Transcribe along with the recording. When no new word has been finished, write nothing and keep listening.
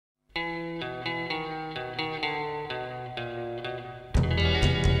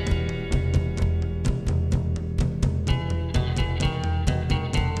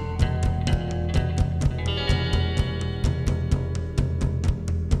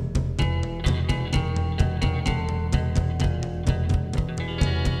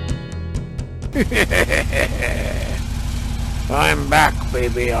I'm back,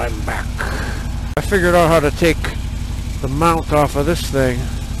 baby, I'm back. I figured out how to take the mount off of this thing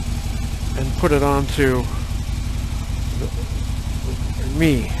and put it onto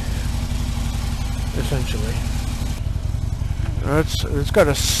me, essentially. It's got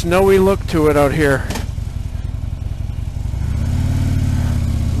a snowy look to it out here.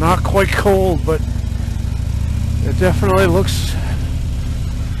 Not quite cold, but it definitely looks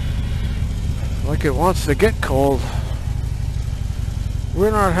like it wants to get cold.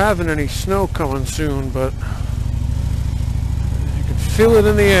 We're not having any snow coming soon, but you can feel it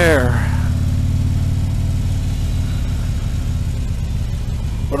in the air.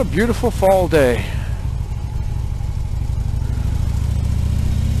 What a beautiful fall day.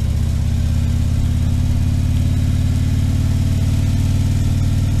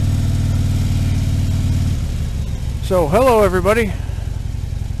 So, hello everybody.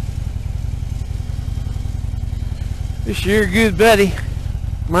 This is your good buddy,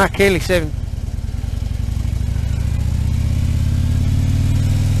 Mike Haley 7.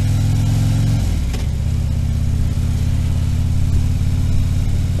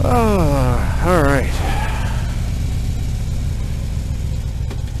 Oh, alright.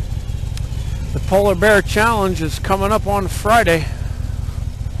 The Polar Bear Challenge is coming up on Friday,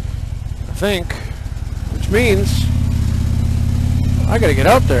 I think, which means I gotta get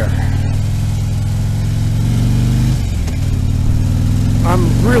out there. I'm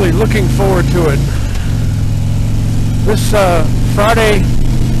really looking forward to it. This Friday,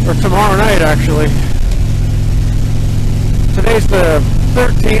 or tomorrow night actually. Today's the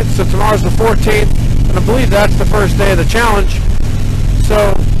 13th, so tomorrow's the 14th, and I believe that's the first day of the challenge.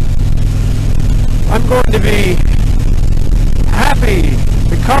 So I'm going to be happy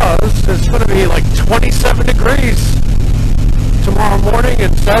because it's going to be like 27 degrees tomorrow morning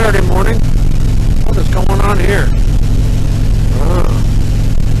and Saturday morning. What is going on here?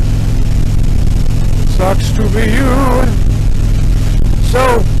 Sucks to be you.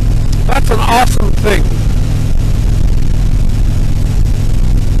 So that's an awesome thing.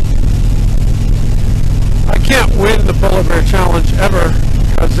 I can't win the Polar Bear Challenge ever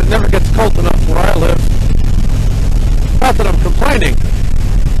because it never gets cold enough where I live. Not that I'm complaining.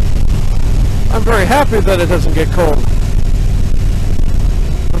 I'm very happy that it doesn't get cold.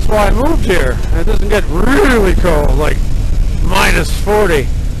 That's why I moved here. It doesn't get really cold, like minus 40.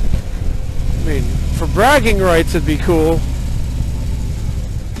 I mean, for bragging rights it'd be cool.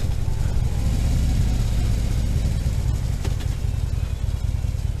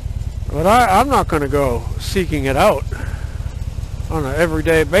 But I'm not going to go seeking it out on an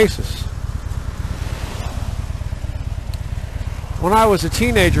everyday basis. When I was a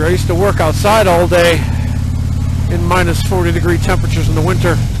teenager, I used to work outside all day in minus 40 degree temperatures in the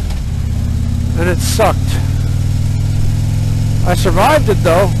winter, and it sucked. I survived it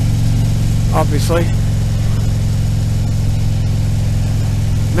though, obviously.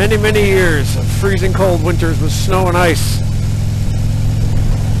 Many years of freezing cold winters with snow and ice.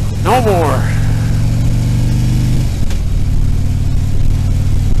 No more.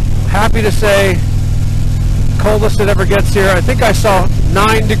 Happy to say, coldest it ever gets here. I think I saw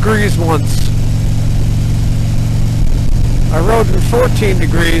 9 degrees once. I rode in 14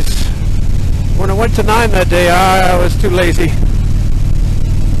 degrees. When I went to 9 that day, I was too lazy.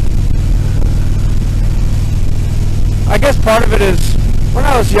 I guess part of it is, when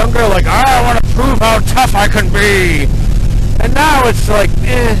I was younger, like, I want to prove how tough I can be. And now it's like,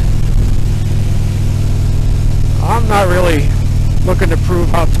 I'm not really looking to prove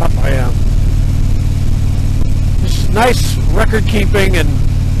how tough I am. It's nice record keeping, and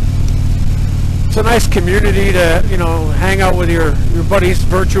it's a nice community to, you know, hang out with your buddies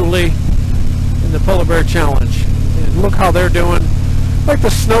virtually in the Polar Bear Challenge. And look how they're doing. Like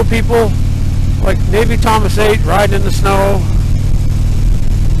the snow people, like Navy Thomas 8 riding in the snow.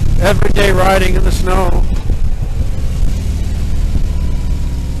 Everyday riding in the snow.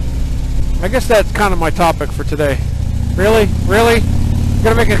 I guess that's kind of my topic for today. Really? Really? You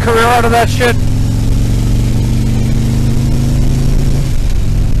gonna make a career out of that shit?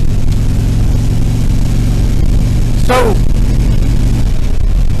 So,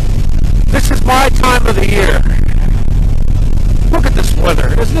 this is my time of the year. Look at this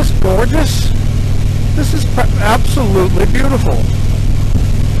weather. Isn't this gorgeous? This is absolutely beautiful.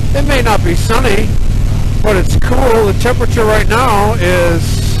 It may not be sunny, but it's cool. The temperature right now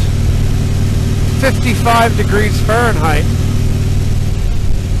is 55 degrees Fahrenheit.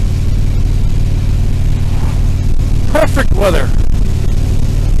 Perfect weather.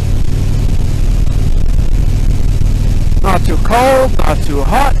 Not too cold, not too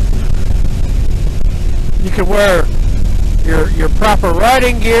hot. You can wear your proper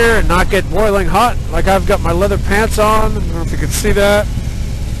riding gear and not get boiling hot. Like I've got my leather pants on. I don't know if you can see that.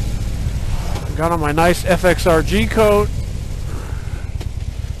 I got on my nice FXRG coat.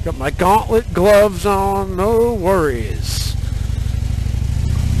 Got my gauntlet gloves on. No worries.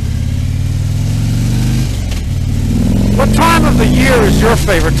 What time of the year is your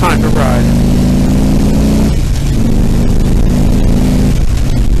favorite time to ride?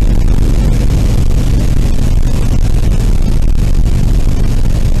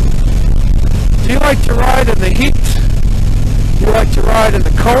 Do you like to ride in the heat? Do you like to ride in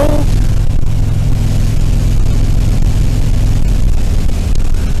the cold?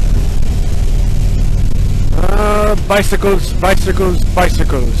 Bicycles.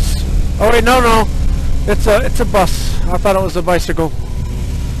 Oh wait, no. It's a bus. I thought it was a bicycle.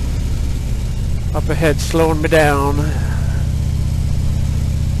 Up ahead, slowing me down.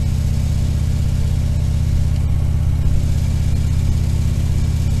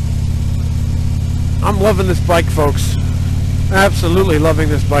 I'm loving this bike, folks. Absolutely loving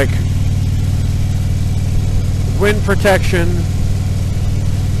this bike. Wind protection.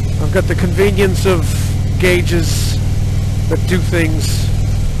 I've got the convenience of gauges that do things.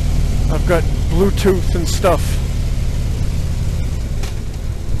 I've got Bluetooth and stuff.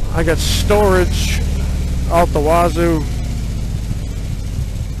 I got storage out the wazoo.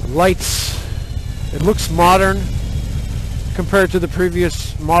 Lights. It looks modern compared to the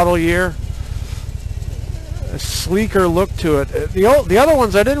previous model year. A sleeker look to it. The other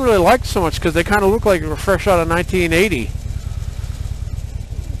ones I didn't really like so much because they kind of look like they were fresh out of 1980.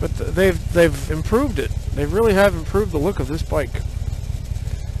 But they've improved it. They really have improved the look of this bike.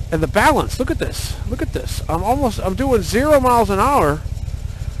 And the balance. Look at this. Look at this. I'm doing 0 miles an hour,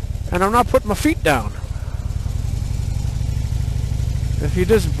 and I'm not putting my feet down. If you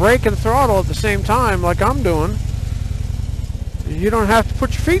just brake and throttle at the same time, like I'm doing, you don't have to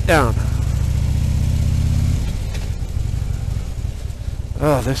put your feet down.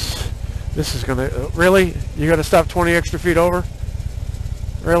 Oh, this is gonna really? You got to stop 20 extra feet over?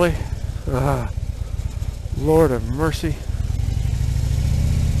 Really? Lord of mercy.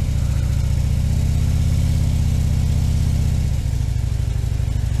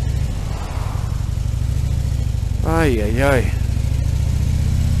 Ay, ay, ay.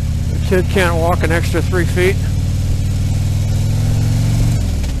 The kid can't walk an extra 3 feet.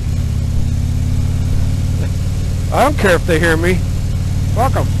 I don't care if they hear me.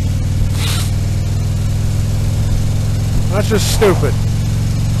 Fuck 'em. That's just stupid.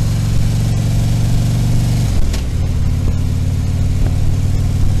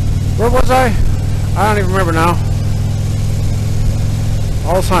 Where was I? I don't even remember now.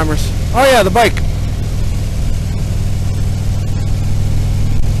 Alzheimer's. Oh yeah, the bike.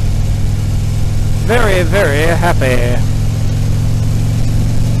 Very, very happy.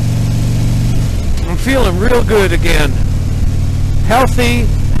 I'm feeling real good again. Healthy,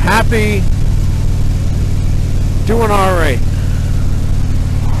 happy, doing all right.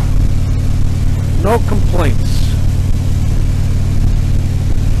 No complaints.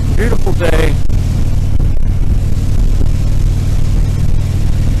 Beautiful day.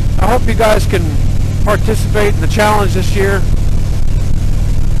 I hope you guys can participate in the challenge this year.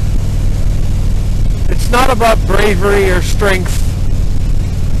 It's not about bravery or strength.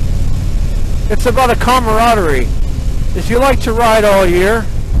 It's about a camaraderie. If you like to ride all year,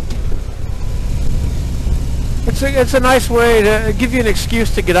 it's a nice way to give you an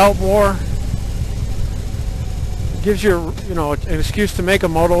excuse to get out more. It gives you, an excuse to make a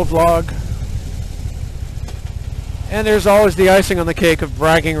moto vlog. And there's always the icing on the cake of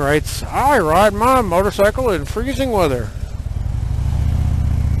bragging rights. I ride my motorcycle in freezing weather.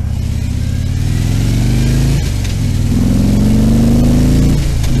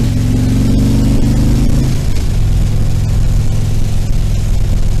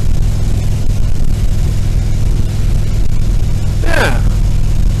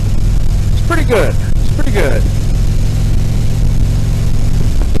 Good. It's pretty good.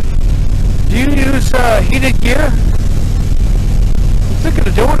 Do you use heated gear? I'm thinking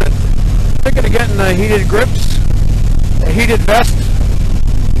of doing it. I'm thinking of getting heated grips, a heated vest.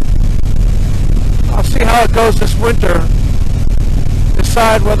 I'll see how it goes this winter.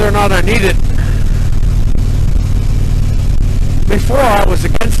 Decide whether or not I need it. Before I was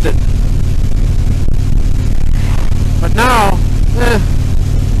against it. But now,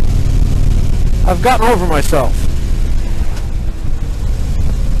 I've gotten over myself.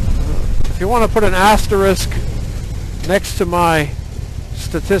 If you want to put an asterisk next to my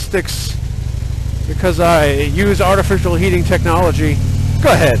statistics because I use artificial heating technology,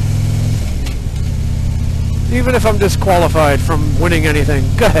 go ahead. Even if I'm disqualified from winning anything,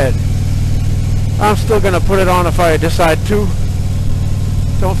 go ahead. I'm still going to put it on if I decide to.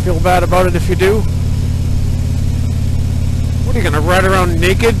 Don't feel bad about it if you do. What, are you going to ride around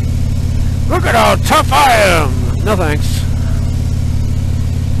naked? Look at how tough I am! No thanks.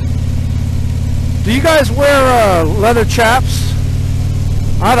 Do you guys wear leather chaps?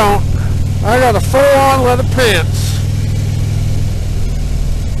 I don't. I got a full-on leather pants.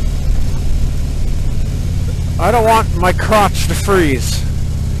 I don't want my crotch to freeze.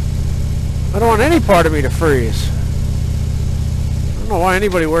 I don't want any part of me to freeze. I don't know why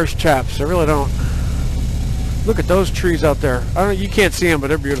anybody wears chaps. I really don't. Look at those trees out there. I don't. You can't see them, but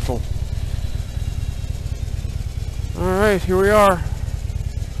they're beautiful. All right, here we are.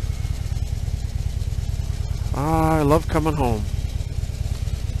 I love coming home.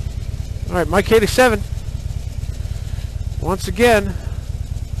 All right, Mike 87. Once again,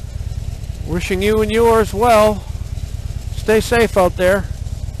 wishing you and yours well. Stay safe out there.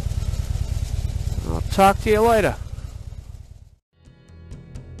 I'll talk to you later.